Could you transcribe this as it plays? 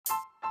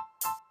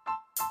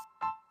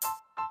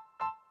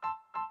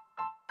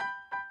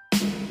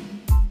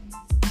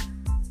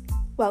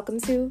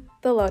Welcome to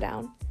The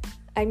Lowdown.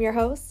 I'm your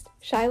host,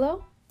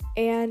 Shiloh,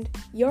 and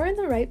you're in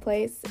the right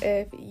place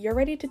if you're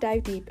ready to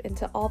dive deep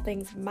into all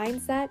things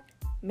mindset,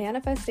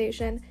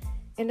 manifestation,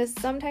 and to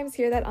sometimes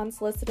hear that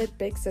unsolicited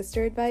big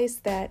sister advice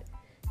that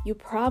you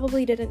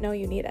probably didn't know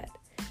you needed.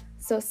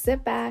 So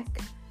sit back,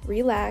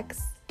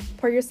 relax,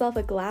 pour yourself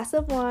a glass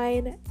of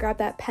wine, grab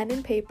that pen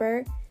and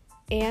paper,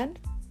 and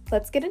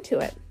let's get into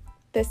it.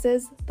 This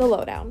is The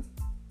Lowdown.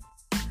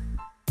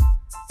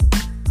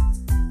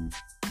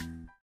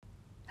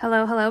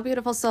 Hello,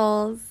 beautiful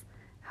souls.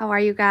 How are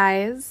you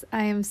guys?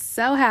 I am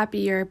so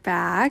happy you're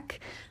back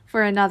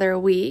for another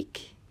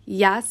week.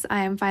 Yes,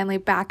 I am finally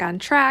back on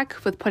track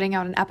with putting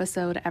out an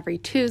episode every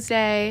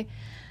Tuesday.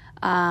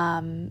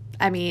 This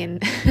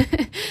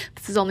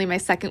is only my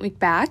second week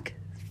back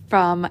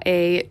from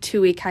a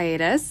 2-week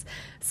hiatus.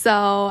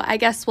 So I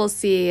guess we'll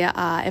see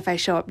if I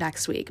show up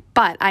next week.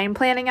 But I am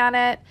planning on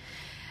it.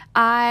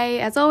 I,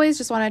 as always,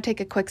 just want to take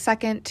a quick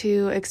second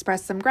to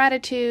express some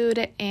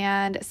gratitude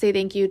and say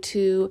thank you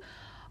to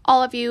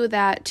all of you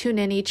that tune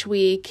in each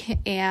week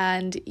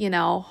and,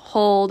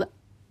 hold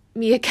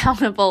me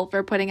accountable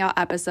for putting out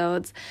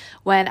episodes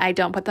when I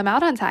don't put them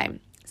out on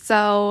time.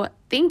 So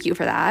thank you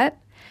for that.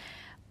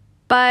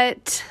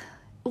 But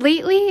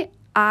lately,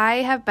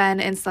 I have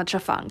been in such a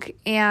funk,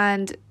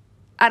 and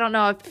I don't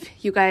know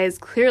if you guys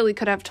clearly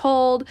could have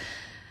told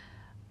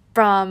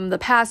from the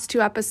past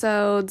two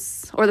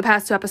episodes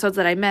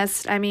that I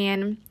missed.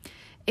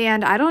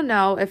 And I don't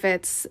know if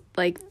it's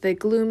like the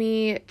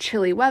gloomy,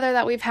 chilly weather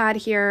that we've had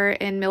here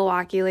in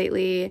Milwaukee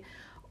lately,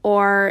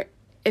 or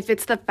if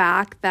it's the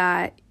fact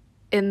that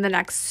in the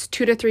next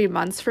 2 to 3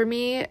 months for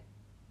me,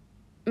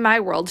 my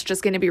world's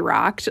just going to be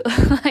rocked.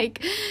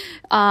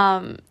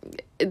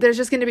 There's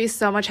just going to be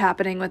so much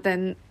happening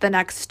within the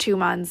next 2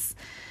 months.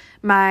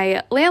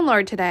 My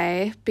landlord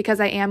today,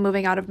 because I am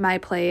moving out of my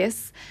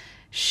place,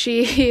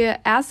 she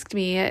asked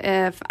me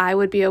if I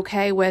would be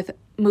okay with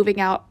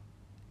moving out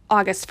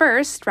August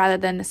 1st rather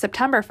than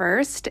September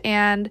 1st.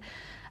 And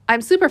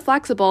I'm super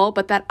flexible,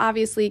 but that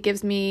obviously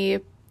gives me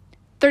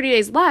 30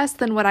 days less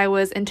than what I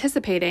was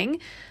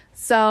anticipating.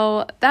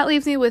 So that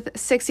leaves me with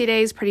 60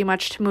 days pretty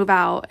much to move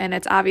out. And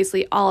it's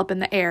obviously all up in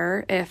the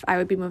air if I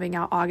would be moving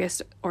out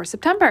August or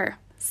September.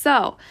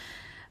 So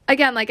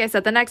again, like I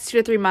said, the next 2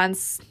 to 3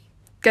 months,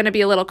 going to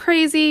be a little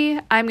crazy.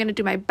 I'm going to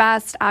do my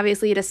best,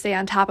 obviously, to stay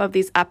on top of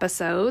these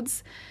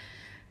episodes.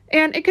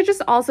 And it could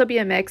just also be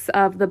a mix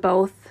of the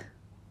both,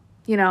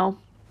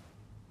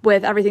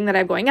 with everything that I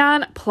have going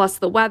on, plus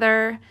the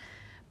weather.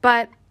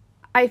 But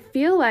I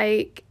feel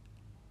like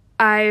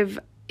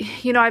I've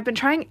been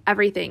trying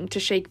everything to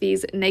shake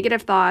these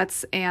negative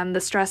thoughts and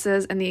the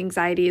stresses and the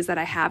anxieties that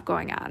I have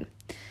going on.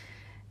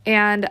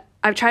 And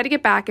I've tried to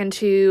get back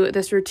into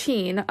this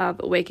routine of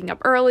waking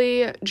up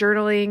early,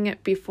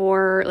 journaling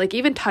before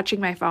even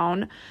touching my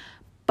phone.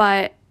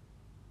 But,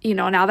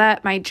 now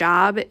that my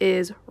job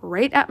is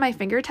right at my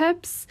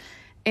fingertips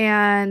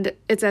and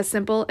it's as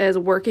simple as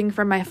working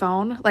from my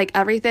phone,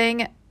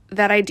 everything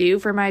that I do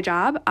for my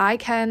job, I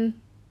can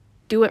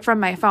do it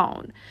from my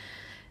phone.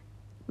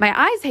 My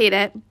eyes hate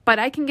it, but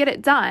I can get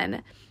it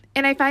done.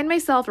 And I find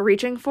myself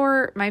reaching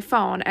for my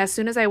phone as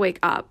soon as I wake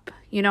up.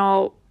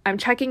 I'm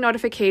checking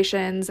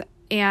notifications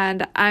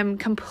and I'm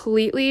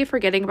completely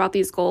forgetting about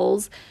these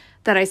goals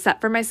that I set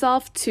for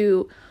myself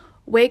to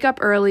wake up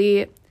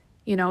early,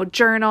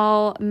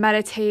 journal,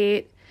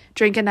 meditate,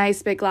 drink a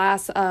nice big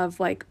glass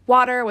of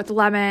water with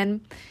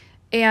lemon.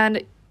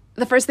 And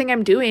the first thing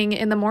I'm doing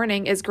in the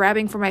morning is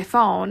grabbing for my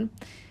phone.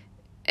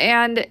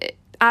 And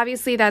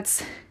obviously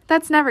that's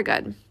never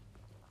good.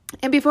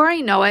 And before I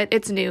know it,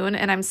 it's noon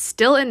and I'm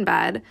still in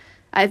bed.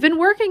 I've been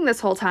working this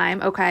whole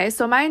time, okay?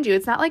 So mind you,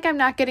 it's not like I'm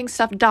not getting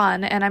stuff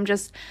done and I'm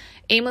just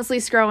aimlessly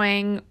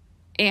scrolling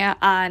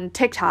on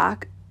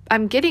TikTok.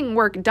 I'm getting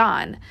work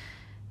done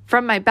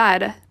from my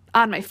bed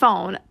on my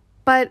phone,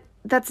 but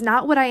that's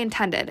not what I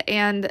intended.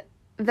 And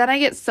then I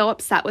get so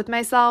upset with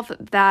myself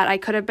that I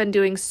could have been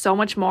doing so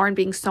much more and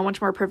being so much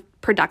more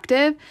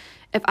productive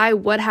if I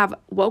would have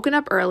woken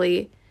up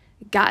early,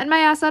 gotten my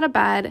ass out of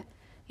bed,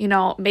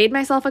 made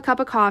myself a cup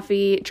of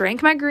coffee,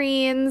 drank my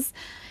greens,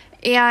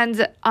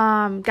 and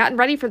gotten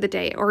ready for the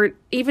day, or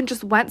even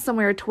just went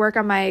somewhere to work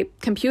on my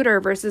computer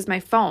versus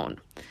my phone.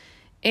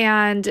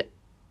 And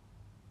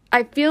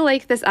I feel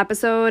like this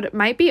episode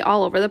might be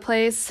all over the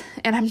place,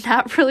 and I'm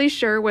not really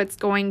sure what's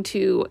going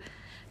to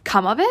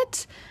come of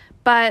it,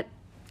 but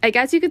I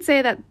guess you could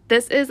say that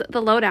this is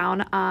the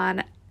lowdown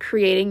on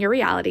creating your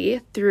reality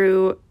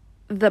through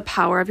the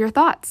power of your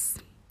thoughts.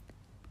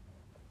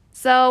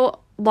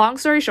 So, long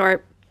story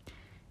short,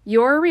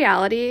 your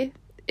reality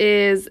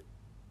is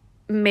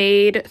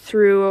made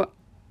through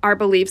our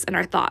beliefs and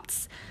our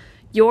thoughts.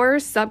 Your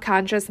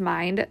subconscious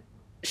mind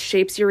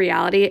shapes your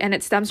reality, and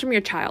it stems from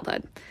your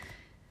childhood.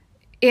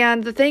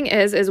 And the thing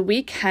is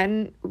we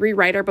can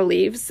rewrite our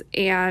beliefs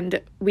and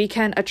we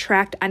can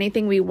attract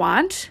anything we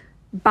want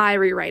by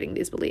rewriting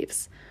these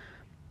beliefs.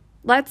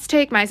 Let's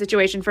take my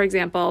situation, for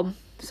example.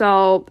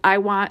 So I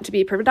want to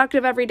be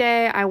productive every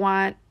day. I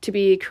want to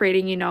be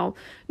creating,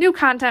 new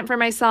content for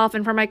myself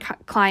and for my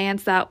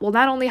clients that will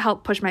not only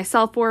help push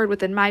myself forward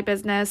within my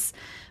business,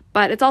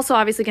 but it's also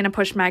obviously going to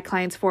push my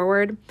clients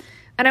forward.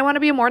 And I want to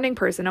be a morning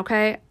person,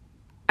 okay?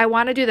 I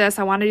want to do this.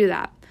 I want to do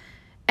that.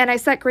 And I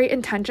set great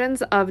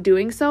intentions of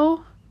doing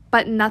so,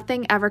 but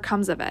nothing ever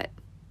comes of it.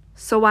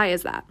 So why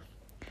is that?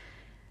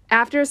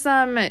 After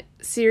some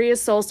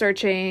serious soul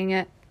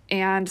searching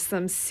and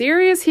some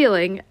serious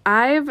healing,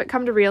 I've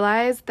come to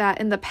realize that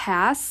in the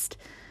past,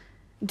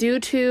 due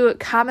to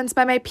comments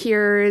by my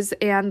peers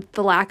and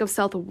the lack of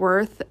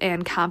self-worth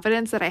and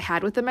confidence that I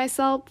had within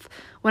myself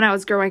when I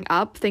was growing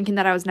up, thinking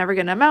that I was never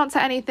going to amount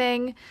to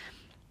anything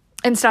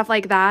and stuff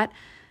like that,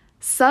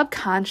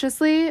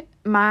 subconsciously,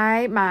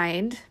 my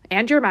mind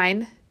and your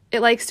mind,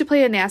 it likes to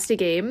play a nasty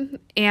game,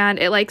 and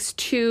it likes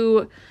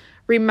to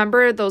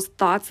remember those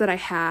thoughts that I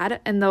had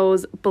and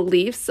those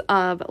beliefs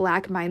of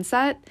lack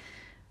mindset.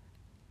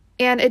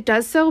 And it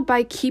does so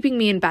by keeping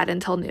me in bed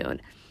until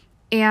noon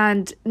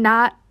and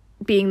not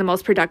being the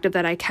most productive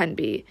that I can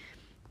be.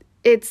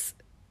 It's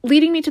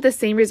leading me to the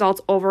same results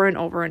over and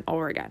over and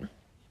over again.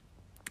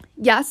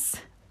 Yes,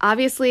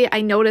 obviously,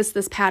 I noticed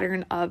this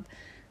pattern of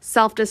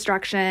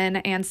self-destruction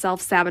and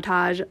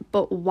self-sabotage,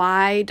 but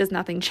why does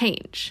nothing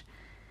change?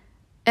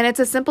 And it's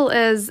as simple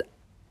as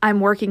I'm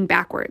working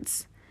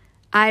backwards.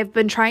 I've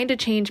been trying to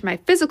change my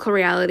physical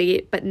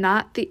reality, but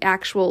not the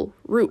actual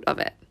root of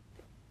it.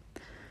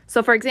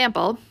 So for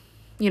example,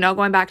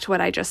 going back to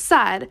what I just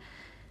said,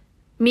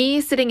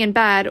 me sitting in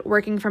bed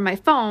working from my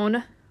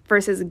phone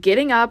versus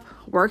getting up,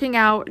 working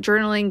out,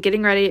 journaling,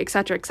 getting ready,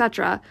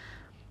 etc.,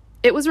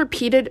 it was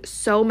repeated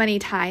so many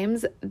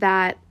times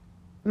that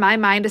my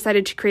mind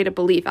decided to create a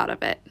belief out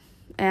of it.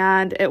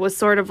 And it was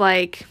sort of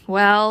like,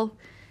 well,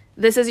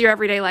 this is your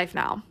everyday life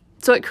now.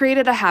 So it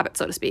created a habit,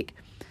 so to speak.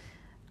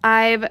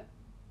 I've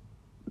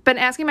been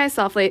asking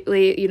myself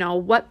lately,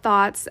 what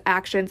thoughts,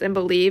 actions, and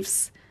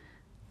beliefs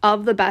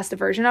of the best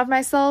version of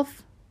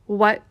myself,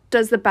 what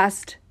does the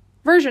best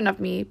version of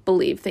me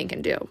believe, think,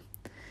 and do?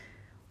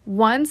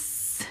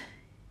 Once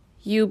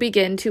you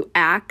begin to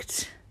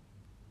act,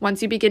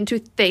 once you begin to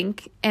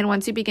think, and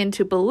once you begin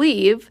to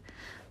believe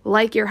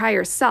like your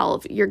higher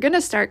self, you're going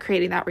to start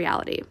creating that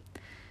reality.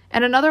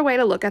 And another way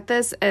to look at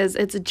this is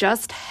it's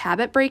just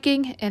habit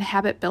breaking and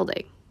habit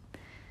building.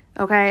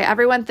 Okay,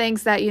 everyone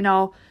thinks that,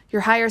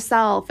 your higher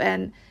self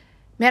and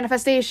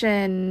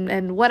manifestation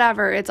and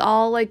whatever, it's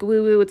all like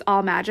woo-woo, it's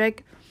all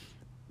magic.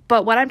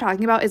 But what I'm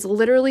talking about is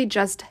literally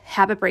just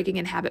habit breaking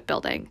and habit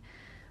building.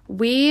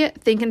 We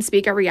think and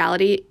speak our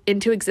reality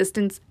into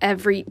existence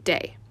every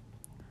day.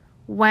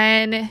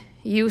 When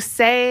you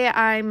say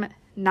I'm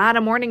not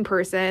a morning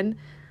person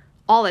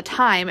all the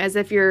time, as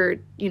if you're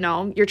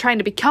trying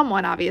to become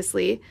one,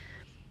 obviously,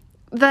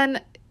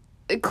 then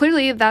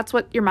clearly that's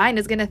what your mind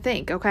is going to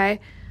think, okay?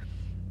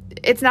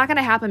 It's not going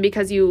to happen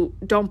because you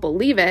don't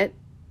believe it.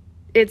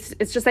 It's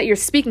just that you're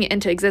speaking it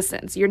into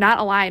existence. You're not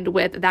aligned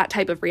with that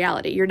type of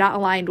reality. You're not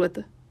aligned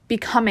with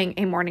becoming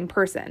a morning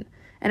person.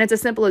 And it's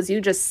as simple as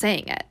you just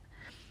saying it.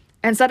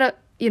 Instead of,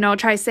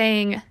 try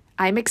saying,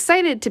 I'm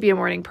excited to be a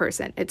morning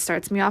person. It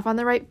starts me off on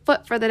the right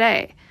foot for the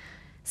day.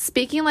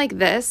 Speaking like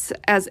this,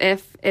 as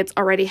if it's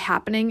already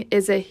happening,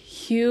 is a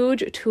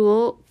huge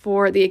tool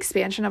for the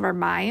expansion of our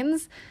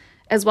minds,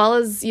 as well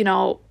as,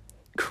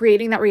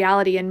 creating that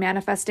reality and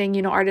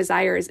manifesting, our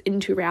desires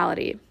into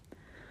reality.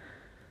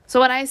 So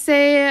when I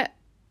say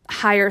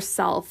higher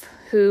self,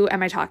 who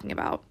am I talking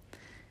about?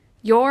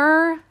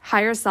 Your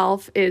higher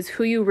self is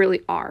who you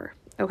really are,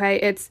 okay?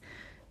 It's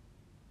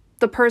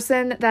the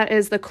person that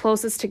is the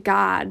closest to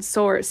God,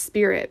 source,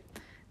 spirit,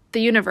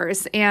 the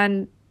universe,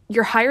 and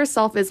your higher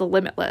self is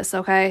limitless,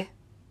 okay?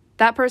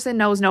 That person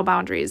knows no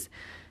boundaries.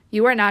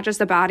 You are not just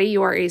a body,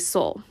 you are a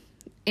soul.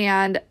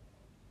 And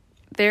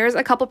there's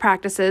a couple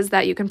practices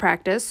that you can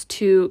practice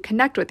to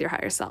connect with your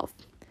higher self,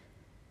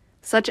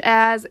 such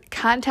as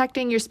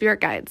contacting your spirit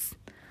guides.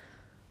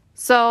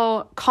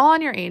 So call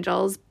on your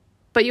angels,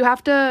 but you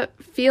have to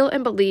feel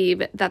and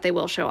believe that they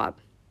will show up.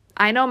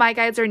 I know my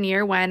guides are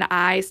near when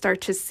I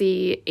start to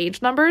see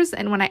angel numbers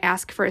and when I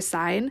ask for a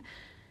sign.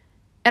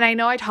 And I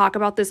know I talk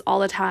about this all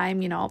the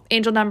time,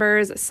 angel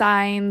numbers,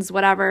 signs,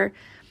 whatever,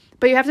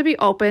 but you have to be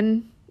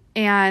open,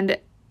 and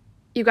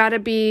you got to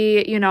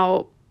be,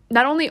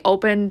 not only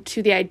open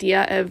to the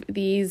idea of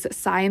these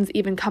signs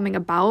even coming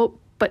about,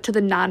 but to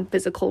the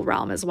non-physical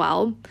realm as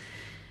well.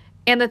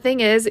 And the thing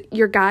is,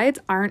 your guides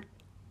aren't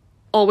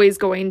always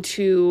going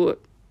to,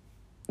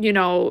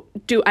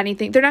 do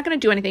anything. They're not going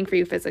to do anything for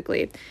you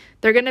physically.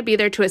 They're going to be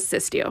there to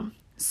assist you.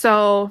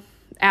 So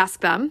ask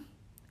them,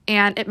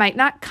 and it might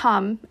not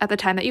come at the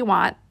time that you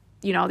want.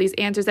 These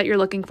answers that you're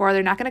looking for,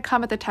 they're not going to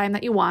come at the time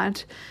that you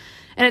want.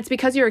 And it's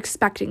because you're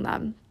expecting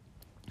them.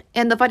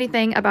 And the funny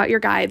thing about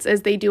your guides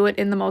is they do it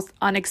in the most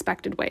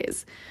unexpected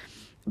ways.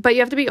 But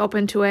you have to be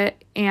open to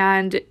it,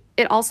 and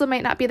it also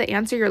might not be the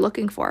answer you're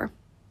looking for.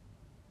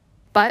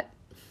 But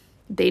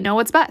they know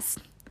what's best.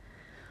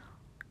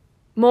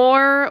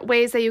 More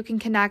ways that you can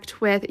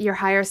connect with your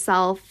higher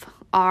self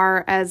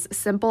are as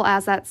simple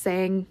as that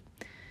saying,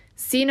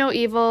 see no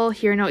evil,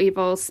 hear no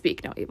evil,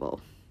 speak no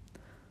evil.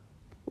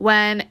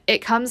 When it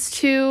comes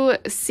to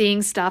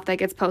seeing stuff that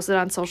gets posted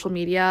on social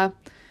media,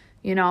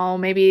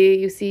 maybe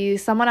you see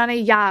someone on a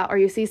yacht or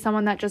you see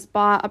someone that just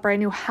bought a brand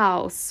new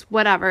house,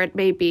 whatever it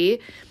may be,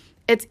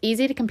 it's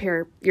easy to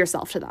compare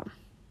yourself to them.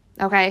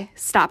 Okay?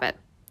 Stop it.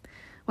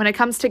 When it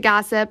comes to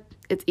gossip,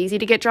 it's easy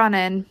to get drawn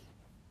in.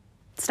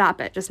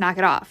 Stop it. Just knock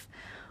it off.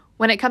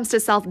 When it comes to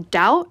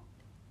self-doubt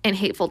and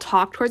hateful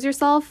talk towards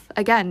yourself,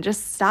 again,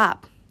 just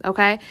stop.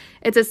 Okay?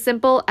 It's as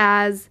simple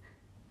as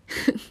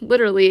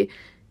literally,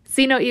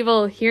 see no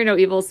evil, hear no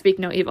evil, speak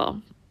no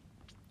evil.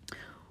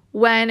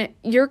 When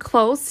you're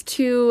close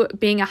to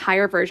being a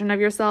higher version of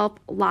yourself,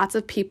 lots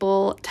of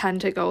people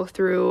tend to go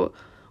through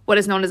what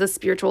is known as a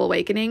spiritual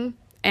awakening.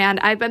 And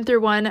I've been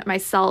through one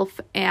myself,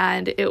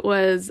 and it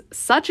was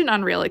such an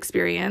unreal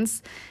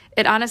experience.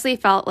 It honestly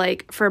felt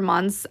like for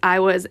months I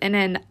was in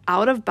an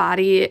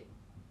out-of-body,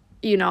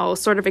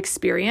 sort of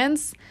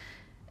experience.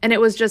 And it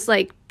was just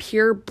like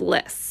pure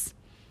bliss.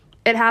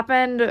 It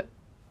happened,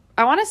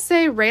 I want to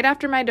say, right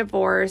after my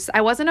divorce.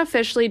 I wasn't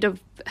officially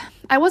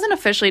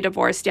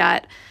divorced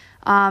yet.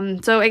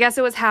 So I guess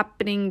it was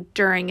happening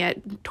during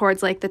it,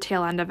 towards like the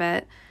tail end of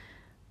it.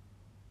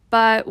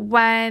 But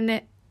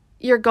when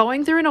you're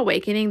going through an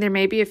awakening, there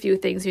may be a few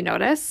things you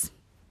notice.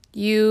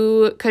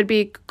 You could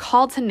be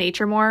called to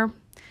nature more.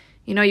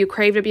 You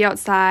crave to be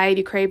outside.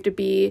 You crave to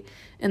be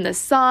in the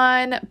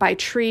sun, by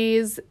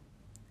trees.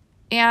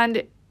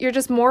 And you're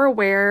just more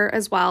aware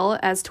as well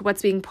as to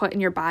what's being put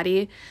in your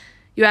body.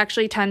 You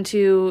actually tend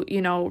to,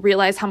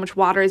 realize how much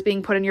water is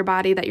being put in your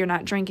body, that you're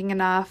not drinking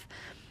enough.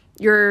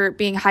 You're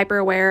being hyper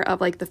aware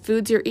of like the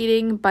foods you're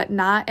eating, but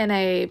not in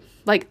a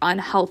like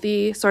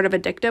unhealthy sort of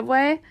addictive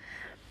way.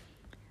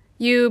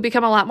 You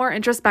become a lot more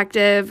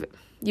introspective.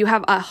 You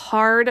have a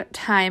hard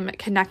time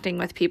connecting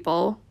with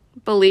people,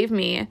 believe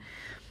me.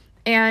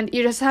 And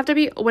you just have to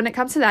be, when it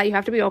comes to that, you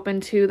have to be open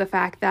to the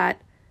fact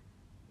that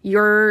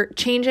you're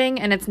changing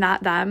and it's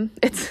not them.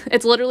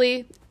 It's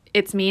literally,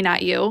 it's me,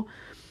 not you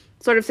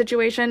sort of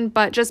situation.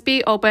 But just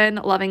be open,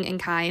 loving, and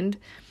kind.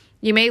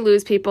 You may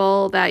lose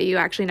people that you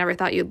actually never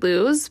thought you'd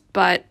lose,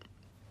 but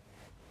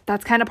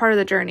that's kind of part of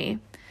the journey.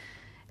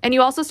 And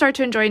you also start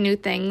to enjoy new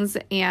things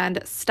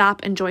and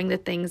stop enjoying the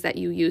things that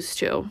you used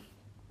to.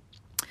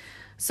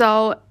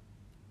 So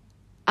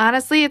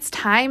honestly, it's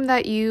time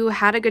that you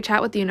had a good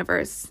chat with the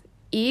universe.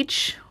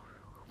 Each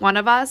one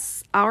of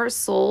us, our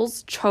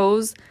souls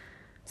chose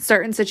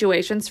certain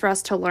situations for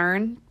us to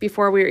learn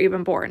before we were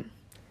even born.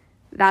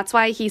 That's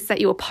why he set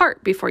you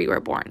apart before you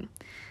were born.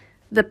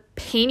 The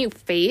pain you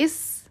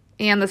face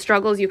and the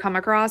struggles you come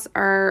across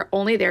are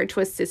only there to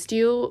assist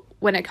you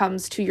when it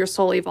comes to your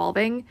soul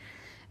evolving.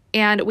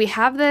 And we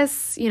have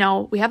this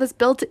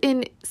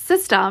built-in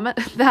system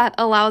that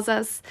allows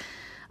us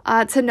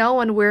to know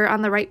when we're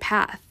on the right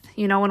path,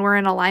 when we're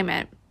in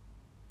alignment.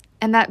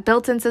 And that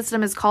built-in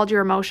system is called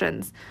your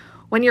emotions.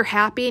 When you're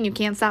happy and you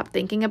can't stop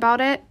thinking about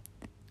it,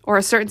 or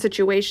a certain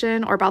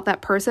situation, or about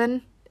that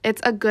person,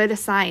 it's a good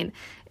sign.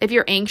 If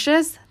you're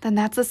anxious, then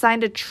that's a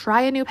sign to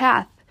try a new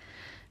path.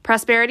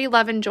 Prosperity,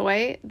 love, and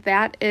joy,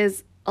 that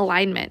is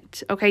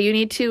alignment. Okay, you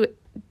need to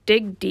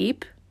dig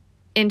deep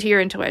into your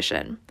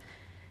intuition.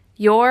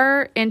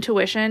 Your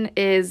intuition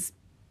is,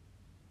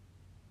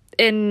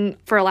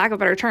 for lack of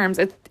better terms,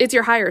 it's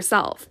your higher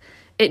self.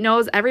 It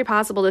knows every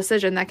possible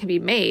decision that can be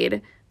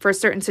made for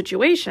certain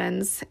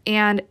situations,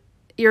 and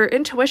your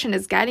intuition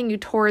is guiding you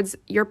towards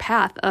your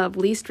path of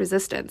least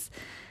resistance.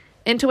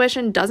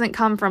 Intuition doesn't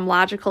come from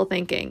logical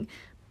thinking,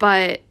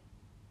 but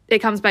it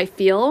comes by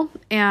feel,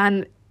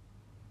 and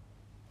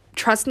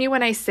trust me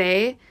when I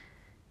say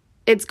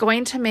it's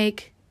going to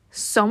make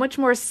so much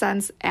more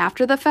sense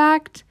after the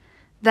fact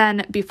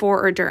than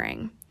before or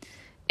during.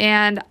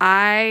 And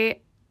I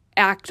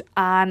act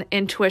on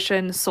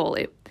intuition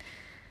solely.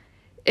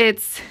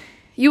 It's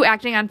you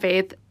acting on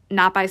faith,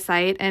 not by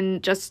sight,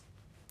 and just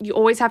you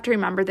always have to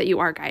remember that you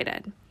are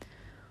guided.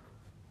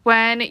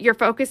 When you're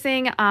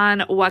focusing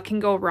on what can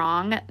go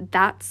wrong,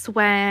 that's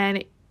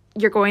when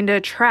you're going to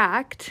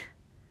attract,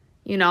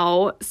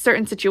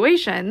 certain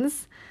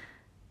situations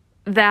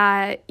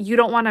that you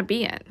don't want to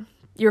be in.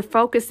 You're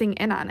focusing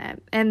in on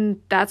it.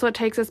 And that's what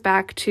takes us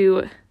back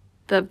to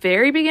the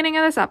very beginning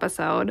of this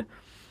episode.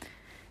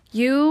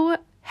 You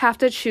have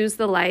to choose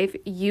the life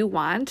you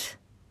want,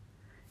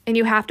 and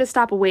you have to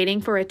stop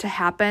waiting for it to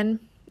happen,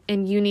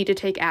 and you need to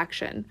take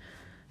action.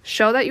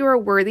 Show that you are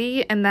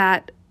worthy, and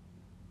that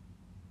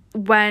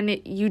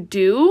when you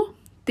do,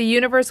 the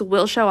universe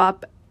will show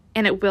up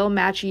and it will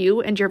match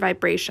you and your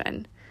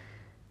vibration.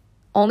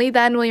 Only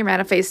then will your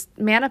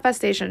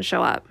manifestation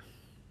show up.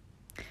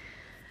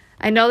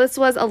 I know this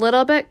was a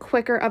little bit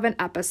quicker of an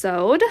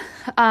episode,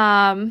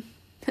 but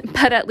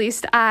at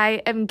least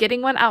I am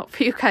getting one out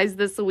for you guys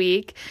this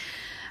week.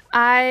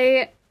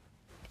 I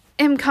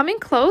am coming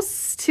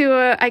close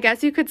to, I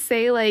guess you could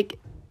say, like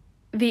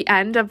the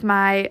end of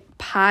my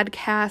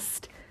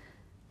podcast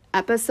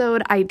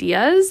episode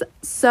ideas.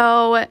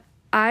 So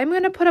I'm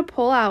going to put a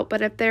poll out,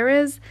 but if there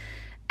is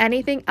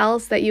anything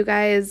else that you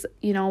guys,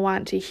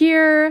 want to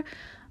hear.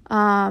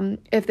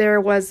 If there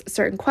was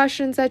certain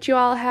questions that you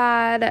all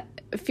had,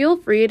 feel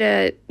free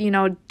to,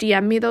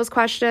 DM me those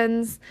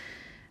questions.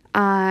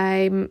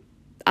 I'm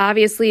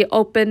obviously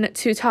open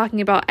to talking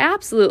about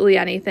absolutely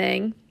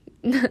anything.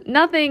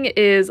 Nothing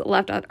is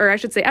left out, or I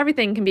should say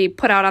everything can be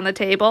put out on the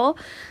table,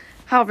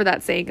 however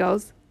that saying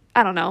goes.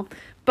 I don't know.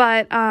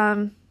 But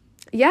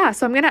yeah,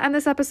 so I'm going to end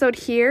this episode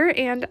here,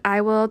 and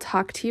I will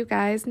talk to you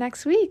guys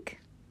next week.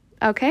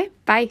 Okay,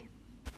 bye.